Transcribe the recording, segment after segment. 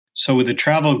So with a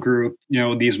travel group,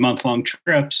 these month-long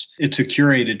trips, it's a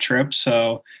curated trip.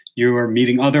 So you are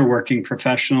meeting other working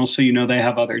professionals. So, they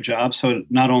have other jobs. So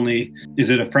not only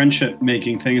is it a friendship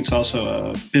making thing, it's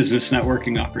also a business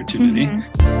networking opportunity.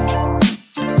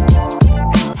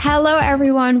 Hello,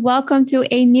 everyone. Welcome to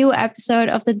a new episode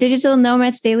of the Digital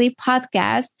Nomads Daily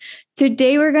Podcast.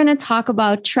 Today, we're going to talk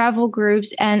about travel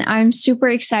groups, and I'm super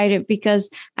excited because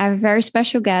I have a very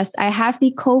special guest. I have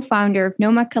the co-founder of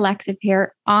Nomad Collective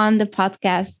here on the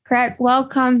podcast. Craig,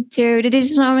 welcome to the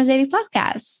Digital Nomads Daily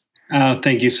Podcast. Oh,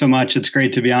 thank you so much. It's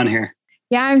great to be on here.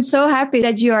 Yeah, I'm so happy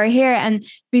that you are here. And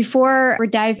before we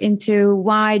dive into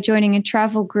why joining a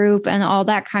travel group and all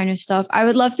that kind of stuff, I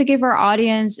would love to give our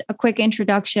audience a quick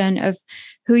introduction of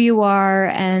who you are.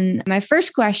 And my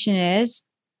first question is,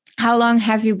 how long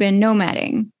have you been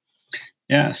nomading?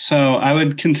 Yeah, so I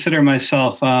would consider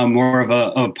myself more of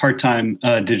a part-time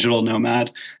digital nomad.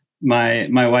 My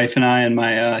wife and I and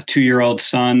my 2-year-old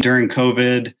son, during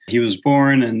COVID, he was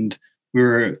born, and we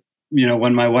were,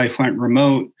 when my wife went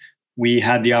remote, we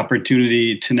had the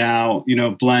opportunity to now,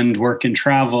 blend work and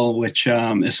travel, which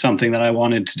is something that I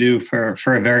wanted to do for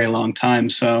a very long time.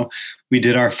 So we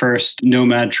did our first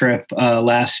nomad trip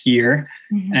last year,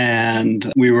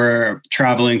 and we were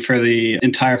traveling for the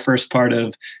entire first part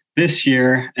of this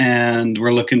year, and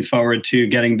we're looking forward to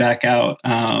getting back out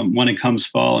when it comes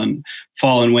fall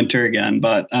and winter again.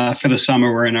 But for the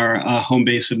summer, we're in our home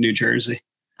base of New Jersey.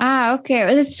 Ah, okay.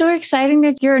 Well, it's so exciting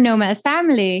that you're a nomad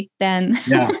family then.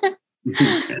 Yeah.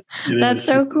 That's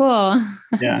so cool.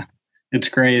 Yeah, it's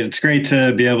great. It's great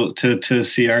to be able to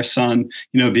see our son,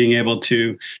 being able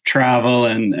to travel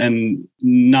and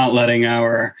not letting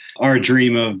our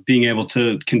dream of being able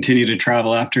to continue to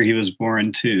travel after he was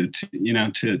born to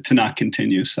not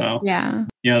continue. So yeah,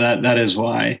 that is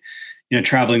why,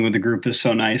 traveling with the group is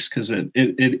so nice, because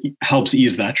it helps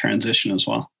ease that transition as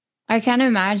well. I can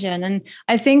imagine. And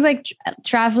I think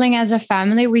traveling as a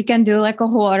family, we can do a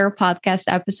whole other podcast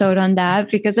episode on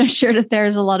that, because I'm sure that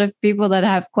there's a lot of people that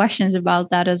have questions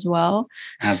about that as well.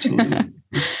 Absolutely.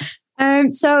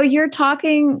 So you're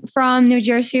talking from New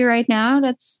Jersey right now?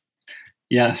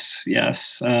 Yes.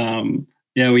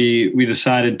 We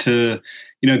decided to,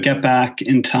 get back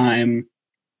in time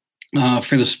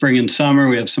for the spring and summer.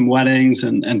 We have some weddings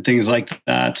and things like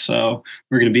that. So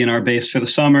we're going to be in our base for the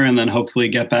summer, and then hopefully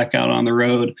get back out on the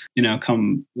road,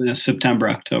 come September,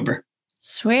 October.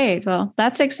 Sweet. Well,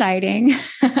 that's exciting.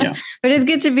 Yeah. But it's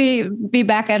good to be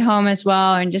back at home as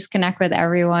well and just connect with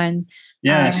everyone.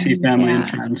 Yeah, see family and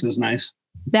friends is nice.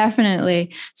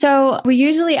 Definitely. So we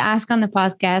usually ask on the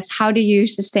podcast, how do you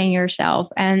sustain yourself?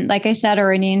 And like I said,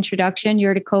 or in the introduction,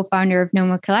 you're the co-founder of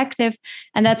Nomad Collective.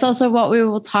 And that's also what we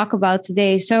will talk about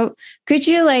today. So could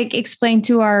you explain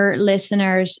to our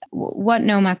listeners what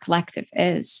Nomad Collective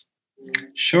is?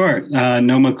 Sure.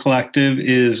 Nomad Collective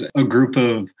is a group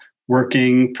of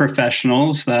working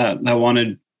professionals that want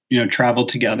to, travel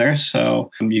together. So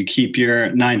you keep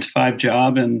your 9-to-5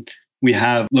 job, and we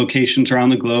have locations around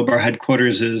the globe. Our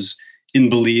headquarters is in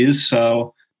Belize.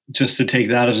 So just to take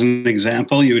that as an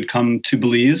example, you would come to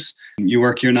Belize, you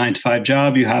work your 9-to-5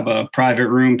 job, you have a private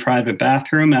room, private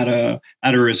bathroom at a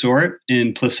resort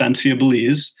in Placencia,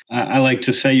 Belize. I like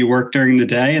to say you work during the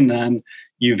day, and then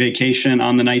you vacation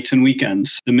on the nights and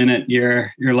weekends. The minute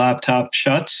your laptop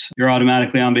shuts, you're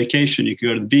automatically on vacation. You can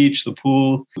go to the beach, the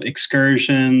pool,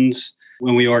 excursions.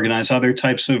 When we organize other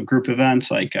types of group events,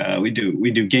 like we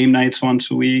do game nights once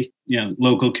a week,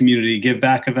 local community give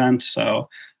back events. So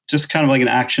just kind of like an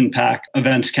action-packed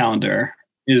events calendar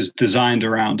is designed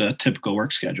around a typical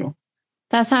work schedule.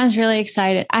 That sounds really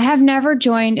exciting. I have never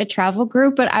joined a travel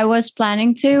group, but I was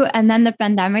planning to, and then the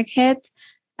pandemic hit,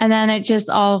 and then it just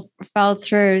all fell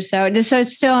through. So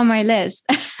it's still on my list.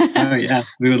 Oh yeah,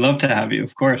 we would love to have you,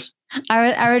 of course.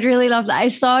 I would really love that. I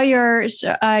saw your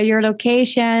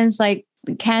locations, like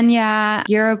Kenya,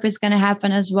 Europe is going to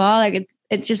happen as well.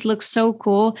 It just looks so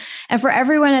cool. And for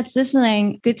everyone that's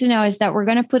listening, good to know is that we're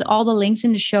going to put all the links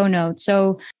in the show notes.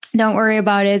 So don't worry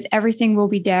about it. Everything will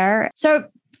be there. So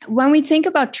when we think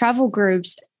about travel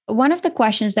groups, one of the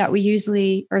questions that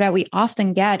we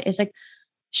often get is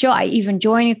should I even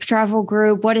join a travel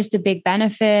group? What is the big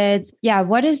benefit? Yeah,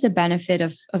 what is the benefit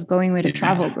of going with a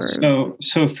travel group?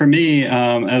 So for me,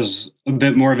 as a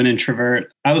bit more of an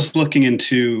introvert, I was looking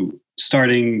into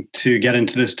starting to get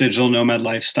into this digital nomad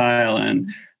lifestyle, and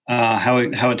how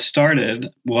it started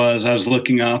was I was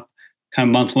looking up kind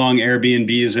of month-long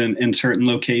Airbnbs in certain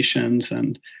locations,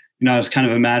 and I was kind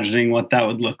of imagining what that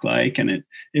would look like, and it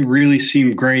really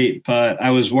seemed great, but I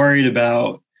was worried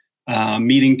about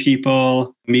meeting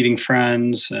people, meeting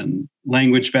friends, and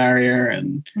language barrier,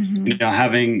 and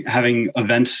having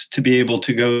events to be able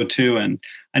to go to. And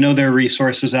I know there are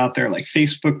resources out there like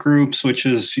Facebook groups, which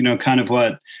is kind of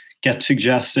what gets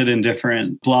suggested in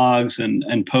different blogs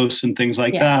and posts and things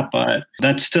like that. But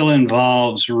that still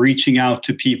involves reaching out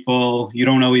to people. You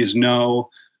don't always know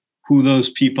who those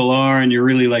people are, and you're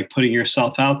really like putting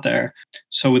yourself out there.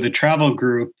 So with a travel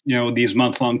group, these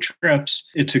month-long trips,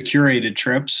 it's a curated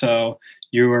trip. So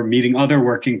you're meeting other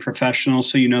working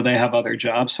professionals, so they have other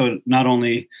jobs. So not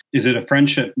only is it a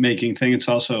friendship making thing, it's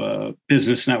also a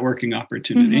business networking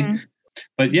opportunity.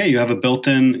 But yeah, you have a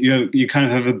built-in, you kind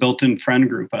of have a built-in friend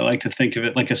group. I like to think of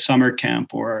it like a summer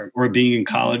camp or being in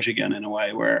college again, in a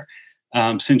way where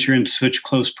since you're in such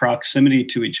close proximity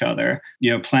to each other,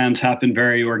 plans happen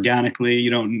very organically. You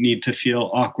don't need to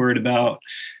feel awkward about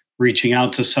reaching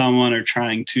out to someone or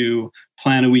trying to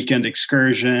plan a weekend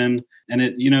excursion. And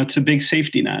it's a big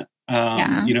safety net,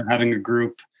 having a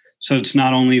group. So it's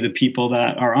not only the people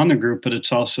that are on the group, but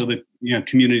it's also the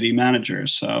community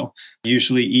managers. So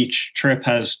usually each trip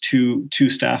has two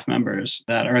staff members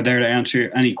that are there to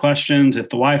answer any questions. If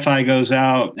the Wi-Fi goes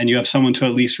out, and you have someone to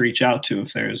at least reach out to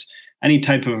if there's any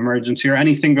type of emergency or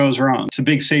anything goes wrong. It's a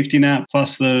big safety net,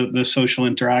 plus the social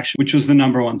interaction, which was the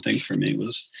number one thing for me,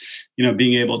 was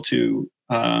being able to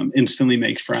instantly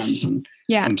make friends. And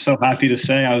I'm so happy to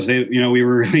say we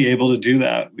were really able to do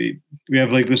that. We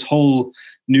have like this whole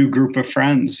new group of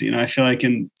friends. I feel like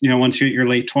once you're at your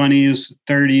late 20s,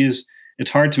 30s,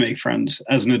 it's hard to make friends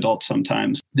as an adult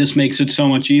sometimes. This makes it so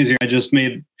much easier. I just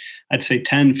made, I'd say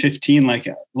 10, 15 like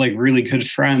really good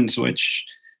friends, which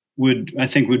I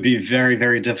think would be very,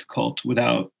 very difficult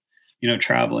without,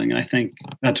 traveling. And I think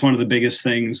that's one of the biggest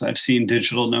things I've seen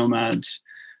digital nomads,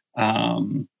 I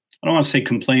don't want to say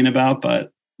complain about,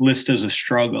 but list as a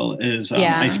struggle is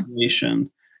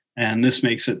isolation. And this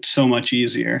makes it so much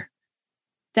easier.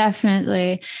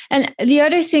 Definitely. And the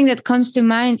other thing that comes to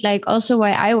mind, like also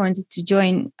why I wanted to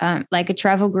join like a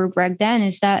travel group back then,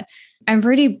 is that I'm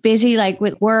pretty busy like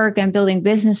with work and building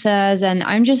businesses, and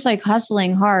I'm just like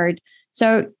hustling hard.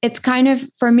 So it's kind of,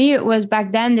 for me, it was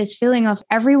back then this feeling of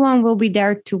everyone will be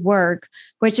there to work,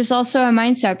 which is also a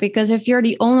mindset, because if you're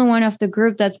the only one of the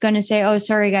group that's going to say, oh,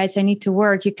 sorry, guys, I need to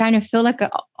work, you kind of feel like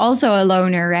also a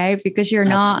loner, right? Because you're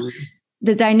not,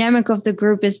 the dynamic of the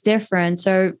group is different.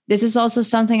 So this is also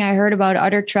something I heard about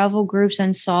other travel groups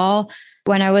and saw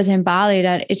when I was in Bali,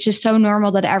 that it's just so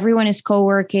normal that everyone is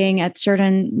co-working at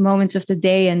certain moments of the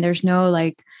day, and there's no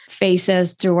like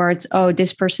faces towards, oh,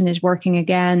 this person is working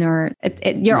again, or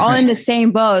you're all in the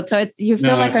same boat. So you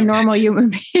feel like a normal human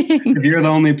being. If you're the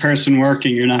only person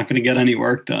working, you're not going to get any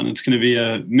work done. It's going to be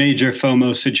a major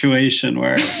FOMO situation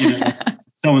where,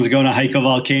 someone's going to hike a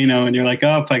volcano and you're like,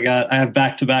 oh, I have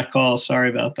back-to-back calls. Sorry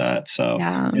about that. So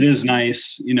It is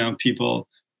nice, people,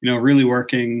 really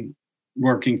working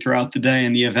throughout the day,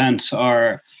 and the events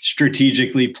are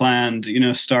strategically planned,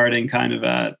 starting kind of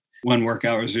at when work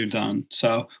hours are done.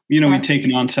 So, we take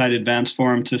an on-site advance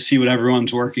form to see what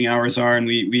everyone's working hours are. And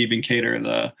we even cater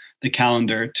the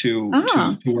calendar to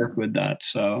work with that.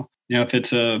 So, if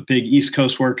it's a big East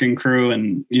Coast working crew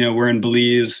and, we're in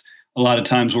Belize, a lot of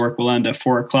times work will end at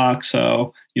 4:00.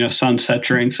 So, sunset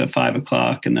drinks at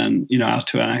 5:00 and then, out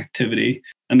to an activity.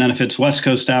 And then if it's West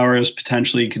Coast hours,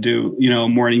 potentially you could do,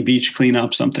 morning beach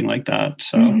cleanup, something like that.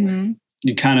 So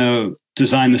you kind of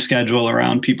design the schedule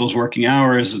around people's working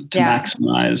hours to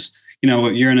maximize,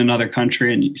 you're in another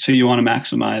country, and so you want to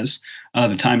maximize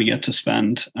the time you get to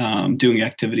spend doing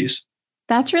activities.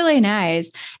 That's really nice.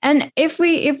 And if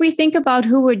we think about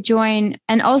who would join,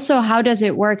 and also how does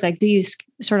it work? Like, do you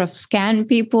sort of scan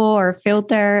people or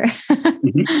filter?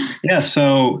 Yeah.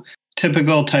 So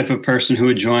typical type of person who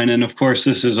would join. And of course,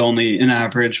 this is only an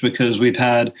average, because we've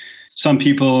had some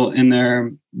people in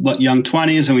their young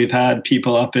 20s and we've had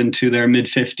people up into their mid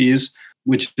 50s,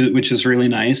 which is really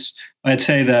nice. I'd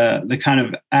say the kind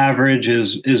of average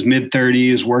is mid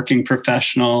 30s, working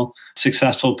professional,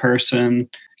 successful person,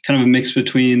 kind of a mix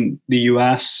between the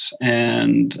US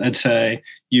and I'd say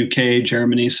UK,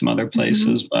 Germany, some other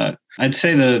places. But I'd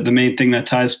say the main thing that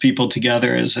ties people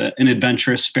together is an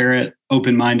adventurous spirit,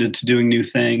 open-minded to doing new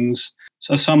things.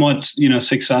 So somewhat,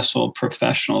 successful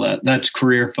professional that's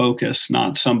career focused,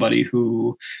 not somebody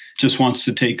who just wants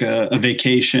to take a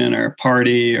vacation or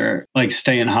party or like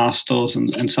stay in hostels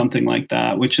and something like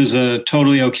that, which is a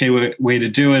totally okay way to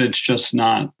do it. It's just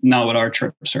not what our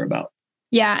trips are about.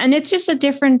 Yeah. And it's just a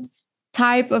different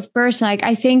type of person. Like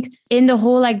I think in the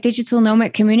whole like digital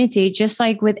nomad community, just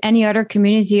like with any other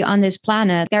community on this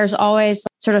planet, there's always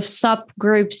sort of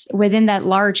subgroups within that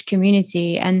large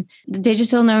community. And the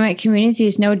digital nomad community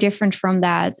is no different from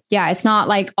that. Yeah, it's not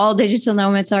like all digital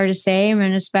nomads are the same.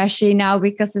 And especially now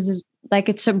because this is like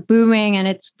it's so booming and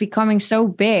it's becoming so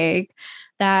big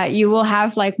that you will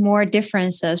have like more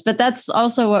differences. But that's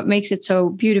also what makes it so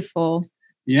beautiful.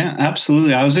 Yeah,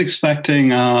 absolutely. I was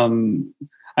expecting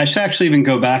I should actually even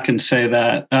go back and say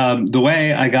that the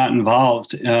way I got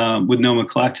involved with Nomad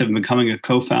Collective and becoming a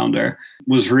co-founder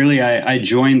was really I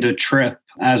joined a trip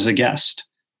as a guest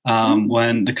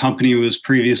when the company was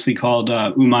previously called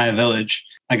Umaya Village.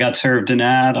 I got served an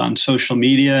ad on social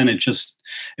media, and it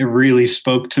really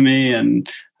spoke to me, and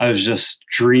I was just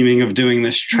dreaming of doing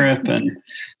this trip, and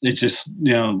it just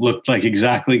looked like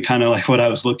exactly kind of like what I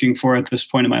was looking for at this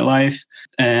point in my life.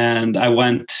 And I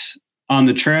went on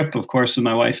the trip, of course, with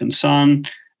my wife and son,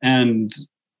 and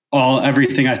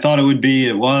everything I thought it would be,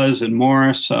 it was, and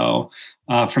more. So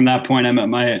from that point, I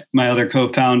met my other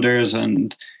co-founders,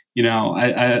 and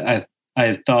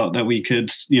I thought that we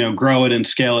could grow it and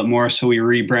scale it more. So we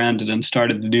rebranded and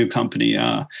started the new company,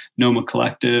 Nomad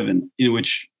Collective, and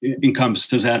which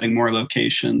encompasses adding more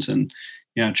locations and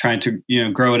trying to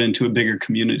grow it into a bigger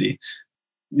community.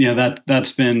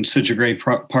 That's been such a great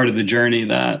part of the journey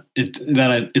that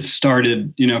it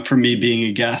started, for me being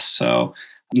a guest. So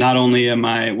not only am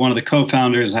I one of the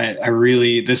co-founders, I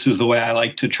really, this is the way I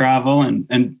like to travel.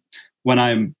 And when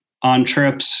I'm on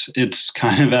trips, it's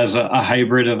kind of as a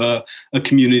hybrid of a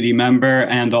community member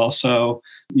and also,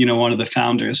 one of the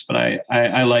founders. But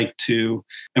I like to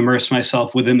immerse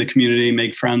myself within the community,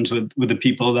 make friends with the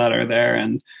people that are there,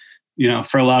 and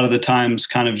for a lot of the times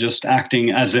kind of just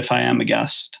acting as if I am a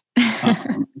guest.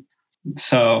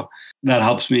 So that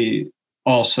helps me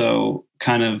also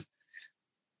kind of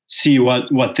see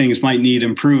what things might need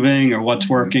improving or what's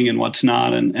working and what's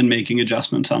not, and making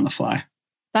adjustments on the fly.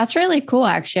 That's really cool,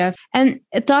 actually. And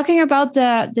talking about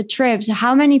the trips,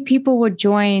 how many people would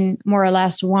join more or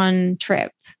less one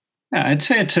trip? Yeah, I'd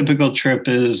say a typical trip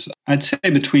is, I'd say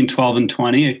between 12 and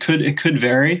 20. It could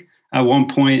vary. At one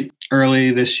point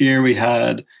early this year, we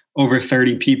had over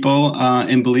 30 people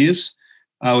in Belize,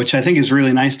 which I think is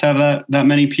really nice to have that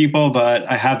many people. But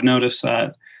I have noticed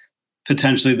that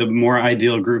potentially the more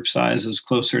ideal group size is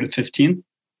closer to 15,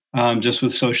 just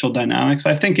with social dynamics.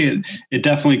 I think it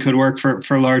definitely could work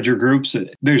for larger groups.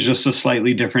 There's just a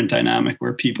slightly different dynamic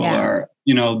where people are,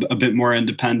 a bit more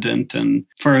independent, and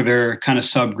further kind of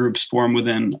subgroups form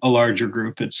within a larger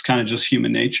group. It's kind of just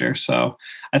human nature. So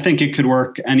I think it could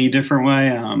work any different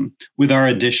way. With our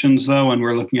additions, though, when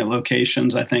we're looking at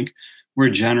locations, I think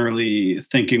we're generally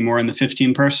thinking more in the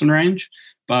 15-person range.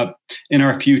 But in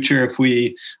our future, if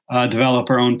we develop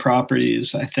our own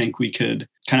properties, I think we could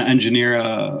kind of engineer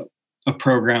a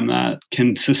program that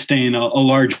can sustain a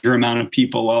larger amount of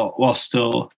people while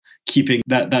still keeping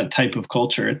that type of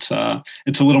culture. It's a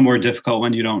little more difficult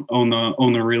when you don't own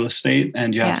the real estate,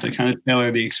 and you have to kind of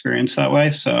tailor the experience that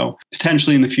way. So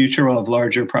potentially in the future, we'll have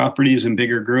larger properties and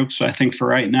bigger groups. But I think for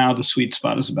right now, the sweet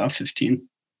spot is about 15.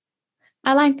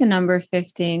 I like the number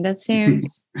 15. That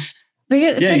seems...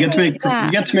 you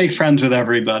get to make friends with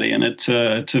everybody, and it's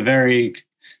a very,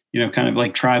 kind of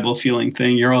like tribal feeling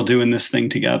thing. You're all doing this thing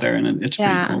together, and it's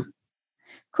pretty cool.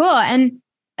 Cool. And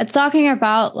talking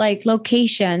about like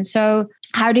location. So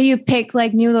how do you pick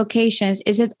like new locations?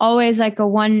 Is it always like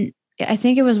I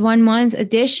think it was 1 month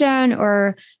addition,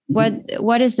 or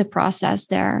what is the process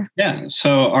there? Yeah.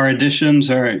 So our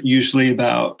additions are usually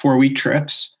about 4-week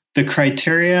trips. The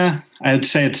criteria, I would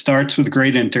say it starts with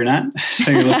great internet.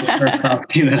 So you're looking for a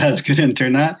property that has good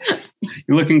internet.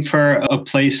 You're looking for a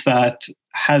place that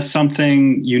has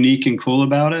something unique and cool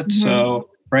about it. Mm-hmm. So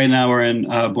right now we're in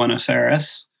Buenos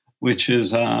Aires, which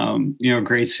is a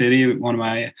great city. One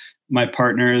of my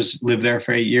partners lived there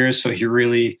for 8 years, so he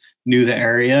really knew the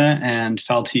area and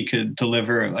felt he could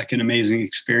deliver like an amazing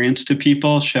experience to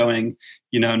people, showing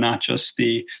not just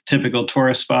the typical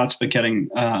tourist spots, but getting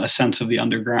a sense of the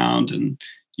underground and,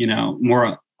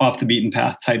 more off the beaten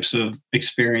path types of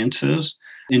experiences.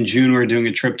 In June, we're doing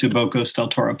a trip to Bocos del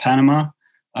Toro, Panama,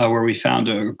 where we found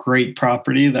a great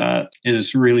property that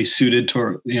is really suited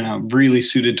towards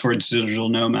digital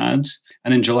nomads.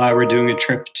 And in July, we're doing a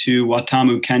trip to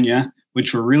Watamu, Kenya,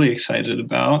 which we're really excited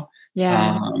about.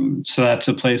 Yeah. So that's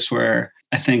a place where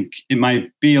I think it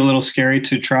might be a little scary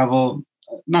to travel.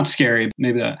 Not scary,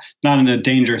 maybe not in a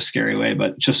dangerous, scary way,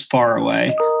 but just far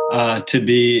away to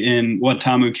be in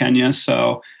Watamu, Kenya.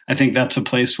 So I think that's a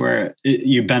place where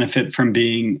you benefit from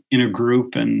being in a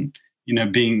group and,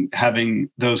 having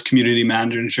those community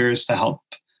managers to help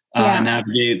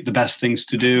navigate the best things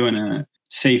to do in a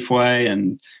safe way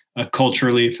and a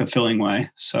culturally fulfilling way.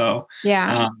 So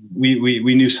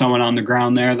we knew someone on the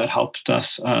ground there that helped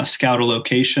us scout a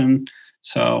location.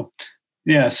 So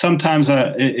yeah, sometimes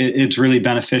it's really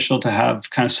beneficial to have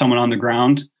kind of someone on the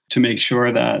ground to make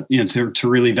sure that, to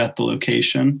really vet the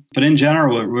location. But in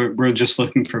general, we're just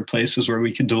looking for places where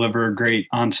we can deliver a great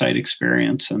on-site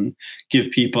experience and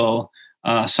give people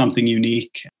something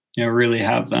unique, really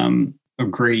have them a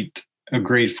great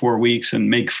 4 weeks and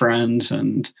make friends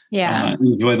and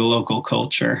enjoy the local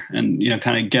culture and,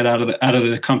 kind of get out of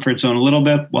the comfort zone a little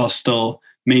bit while still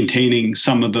maintaining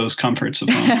some of those comforts of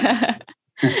home.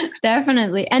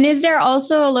 Definitely. And is there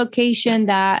also a location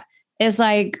that is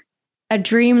like a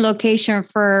dream location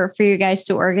for you guys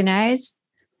to organize?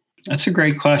 That's a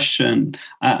great question.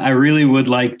 I really would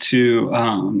like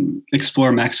to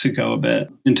explore Mexico a bit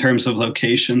in terms of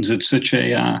locations. It's such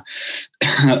a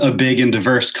big and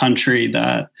diverse country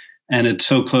and it's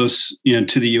so close,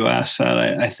 to the U.S. that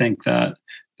I think that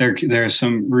there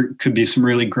could be some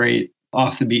really great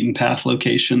off the beaten path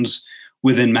locations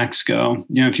within Mexico.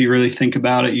 If you really think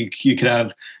about it, you could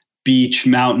have beach,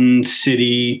 mountain,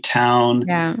 city, town.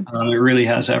 Yeah. It really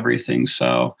has everything.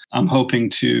 So I'm hoping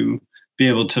to be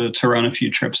able to run a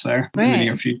few trips there in the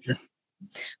near future.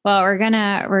 Well, we're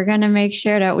gonna make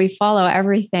sure that we follow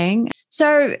everything.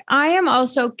 So I am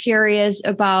also curious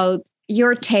about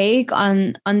your take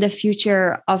on the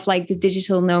future of like the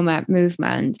digital nomad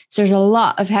movement. So there's a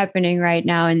lot of happening right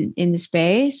now in the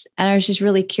space. And I was just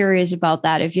really curious about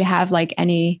that. If you have like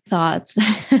any thoughts.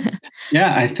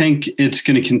 Yeah, I think it's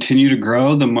going to continue to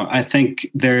grow. I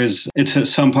think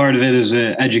some part of it is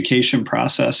an education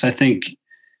process. I think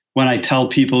when I tell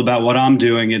people about what I'm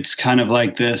doing, it's kind of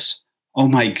like this, oh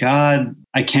my God,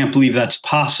 I can't believe that's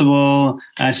possible.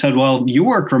 And I said, well, you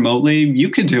work remotely, you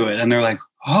could do it. And they're like,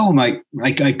 oh my,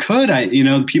 I could.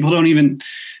 People don't even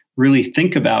really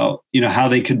think about, how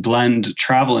they could blend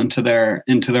travel into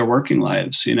their working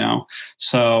lives,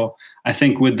 So I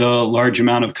think with the large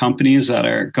amount of companies that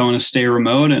are going to stay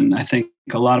remote, and I think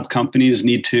a lot of companies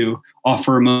need to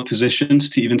offer remote positions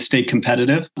to even stay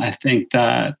competitive. I think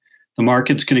that the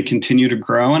market's going to continue to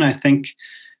grow. And I think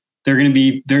they're going to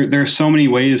be there are so many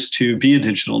ways to be a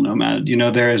digital nomad.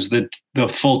 There is the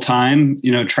full-time,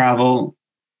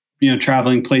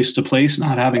 traveling place to place,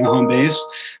 not having a home base.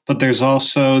 But there's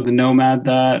also the nomad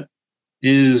that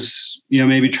is,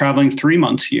 maybe traveling 3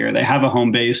 months a year. They have a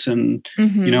home base and,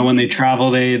 when they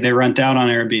travel, they rent out on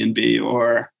Airbnb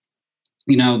or,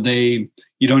 you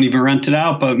don't even rent it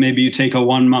out, but maybe you take a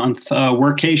 1 month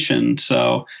workation.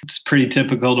 So it's pretty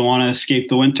typical to want to escape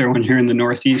the winter when you're in the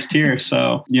Northeast here.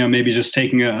 So, maybe just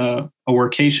taking a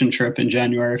workation trip in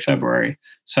January, February.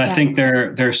 So I think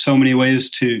there are so many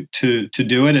ways to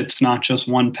do it. It's not just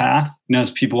one path. As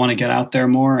people want to get out there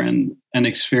more and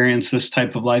experience this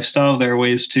type of lifestyle, there are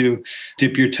ways to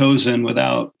dip your toes in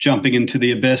without jumping into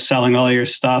the abyss, selling all your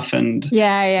stuff and with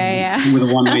a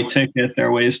one-way ticket. There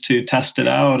are ways to test it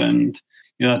out, and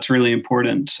that's really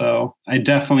important. So I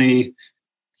definitely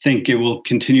think it will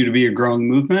continue to be a growing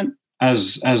movement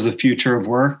as the future of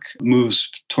work moves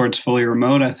towards fully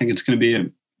remote. I think it's going to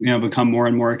be become more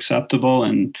and more acceptable,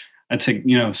 and I'd say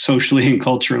socially and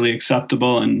culturally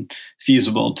acceptable and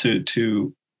feasible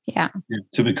to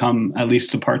become at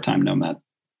least a part-time nomad.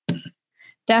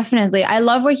 Definitely. I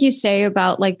love what you say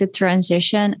about like the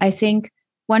transition. I think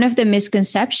one of the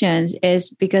misconceptions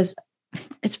is because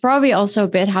it's probably also a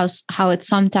bit how it's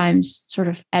sometimes sort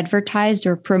of advertised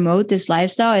or promote this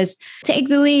lifestyle is take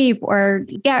the leap or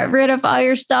get rid of all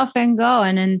your stuff and go.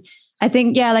 And then I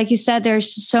think, like you said,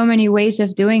 there's so many ways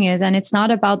of doing it. And it's not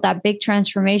about that big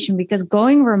transformation, because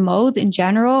going remote in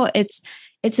general, it's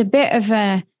a bit of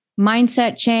a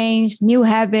mindset change, new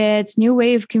habits, new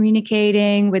way of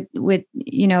communicating with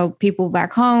people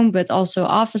back home, but also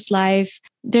office life.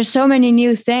 There's so many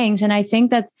new things. And I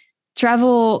think that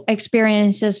travel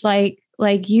experiences like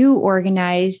you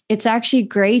organize, it's actually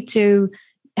great to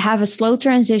have a slow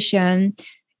transition,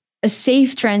 a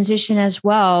safe transition as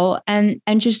well, and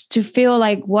just to feel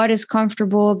like what is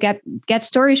comfortable, get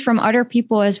stories from other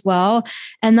people as well,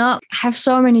 and not have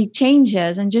so many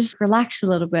changes and just relax a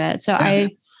little bit. So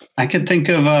I could think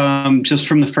of just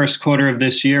from the first quarter of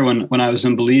this year when I was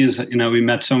in Belize, we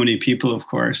met so many people, of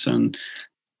course, and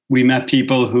we met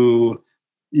people who,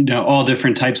 all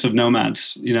different types of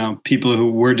nomads, people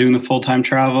who were doing the full-time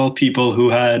travel, people who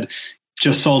had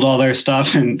just sold all their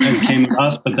stuff and came with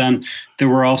us. But then there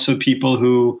were also people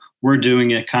who were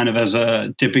doing it kind of as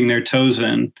a dipping their toes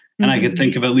in. And I could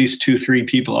think of at least 2-3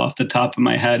 people off the top of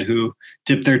my head who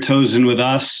dipped their toes in with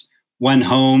us, went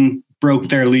home, broke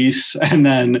their lease and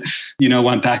then,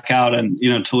 went back out and,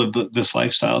 to live this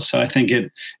lifestyle. So I think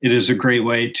it is a great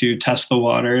way to test the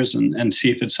waters and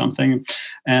see if it's something.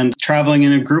 And traveling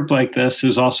in a group like this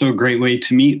is also a great way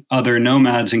to meet other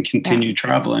nomads and continue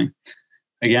traveling.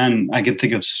 Again, I could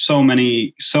think of so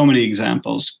many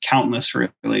examples, countless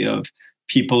really, of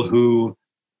people who,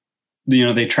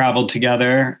 they traveled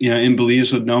together, in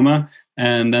Belize with Noma,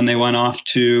 and then they went off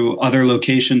to other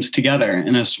locations together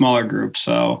in a smaller group.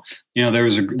 So,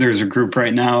 there's a group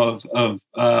right now of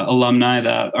alumni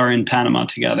that are in Panama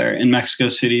together, in Mexico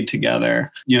City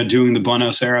together, doing the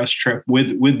Buenos Aires trip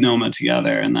with Noma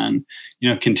together, and then,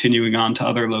 continuing on to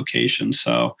other locations.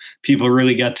 So people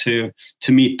really get to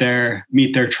meet their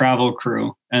travel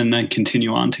crew and then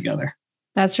continue on together.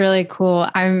 That's really cool.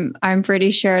 I'm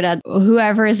pretty sure that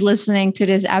whoever is listening to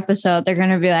this episode, they're going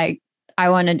to be like, I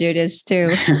want to do this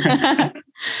too.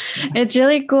 It's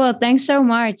really cool. Thanks so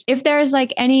much. If there's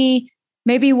like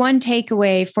maybe one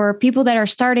takeaway for people that are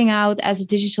starting out as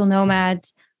digital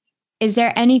nomads, is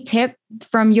there any tip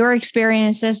from your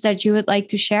experiences that you would like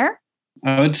to share?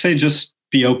 I would say just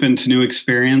be open to new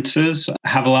experiences,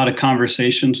 have a lot of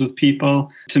conversations with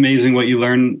people. It's amazing what you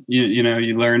learn,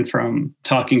 you learn from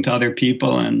talking to other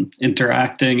people and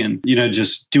interacting and,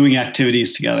 just doing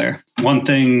activities together. One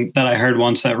thing that I heard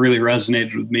once that really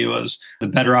resonated with me was the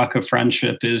bedrock of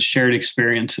friendship is shared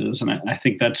experiences. And I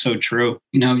think that's so true.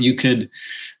 You could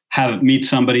meet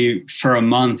somebody for a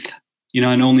month,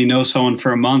 and only know someone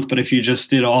for a month. But if you just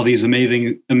did all these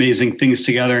amazing things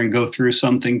together and go through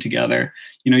something together,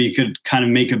 you could kind of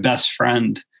make a best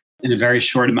friend in a very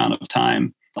short amount of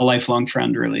time, a lifelong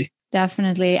friend, really.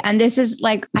 Definitely. And this is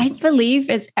like, I believe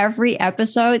it's every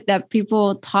episode that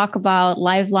people talk about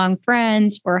lifelong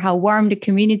friends or how warm the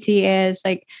community is.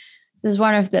 Like, this is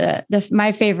one of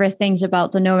my favorite things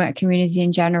about the Nomad community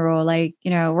in general. Like,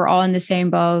 we're all in the same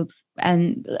boat.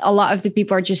 And a lot of the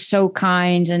people are just so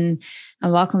kind and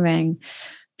welcoming.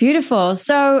 Beautiful.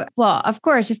 So, well, of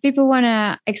course, if people want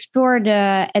to explore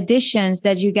the editions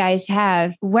that you guys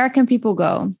have, where can people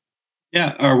go?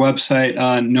 Yeah, our website,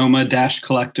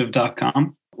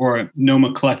 nomad-collective.com or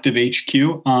Noma Collective HQ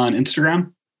on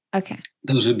Instagram. Okay.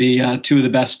 Those would be two of the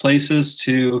best places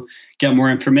to get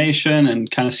more information and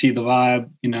kind of see the vibe.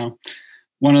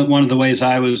 One of the ways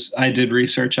I did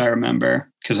research, I remember,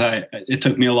 because it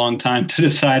took me a long time to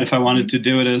decide if I wanted to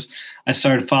do it, is I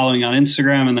started following on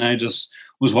Instagram, and then I just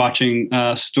was watching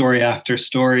story after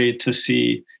story to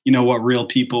see, what real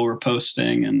people were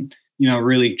posting and,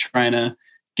 really trying to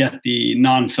get the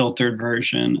non-filtered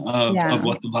version of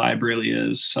what the vibe really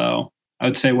is. So I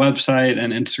would say website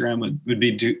and Instagram would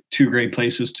be two great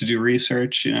places to do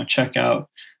research. Check out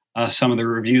some of the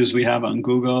reviews we have on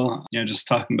Google, just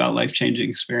talking about life-changing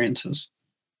experiences.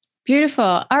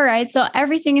 Beautiful. All right. So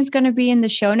everything is going to be in the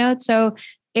show notes. So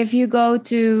if you go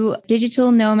to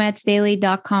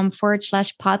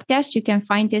digitalnomadsdaily.com/podcast, you can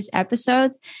find this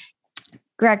episode.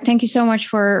 Greg, thank you so much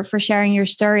for sharing your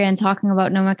story and talking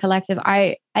about Nomad Collective.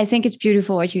 I think it's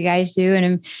beautiful what you guys do. And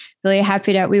I'm really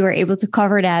happy that we were able to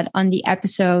cover that on the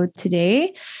episode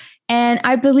today. And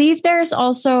I believe there's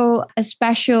also a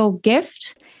special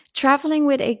gift. Traveling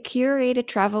with a curated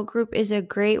travel group is a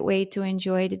great way to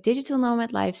enjoy the digital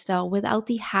nomad lifestyle without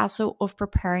the hassle of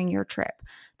preparing your trip.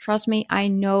 Trust me, I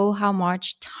know how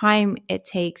much time it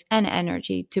takes and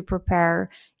energy to prepare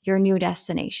your new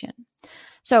destination.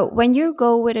 So when you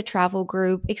go with a travel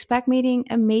group, expect meeting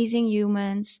amazing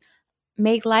humans,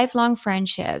 make lifelong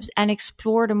friendships, and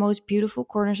explore the most beautiful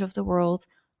corners of the world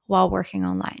while working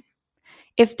online.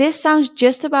 If this sounds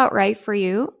just about right for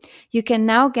you, you can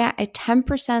now get a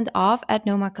 10% off at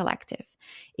Nomad Collective.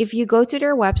 If you go to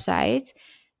their website,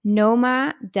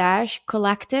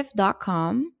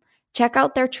 nomad-collective.com, check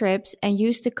out their trips and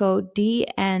use the code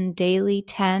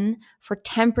DNDaily10 for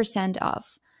 10%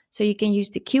 off. So you can use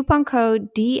the coupon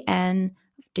code DN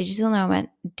Digital Nomad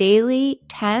Daily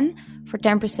 10 for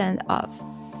 10% off.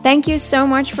 Thank you so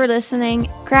much for listening.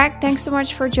 Craig, thanks so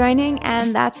much for joining.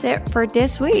 And that's it for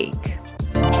this week.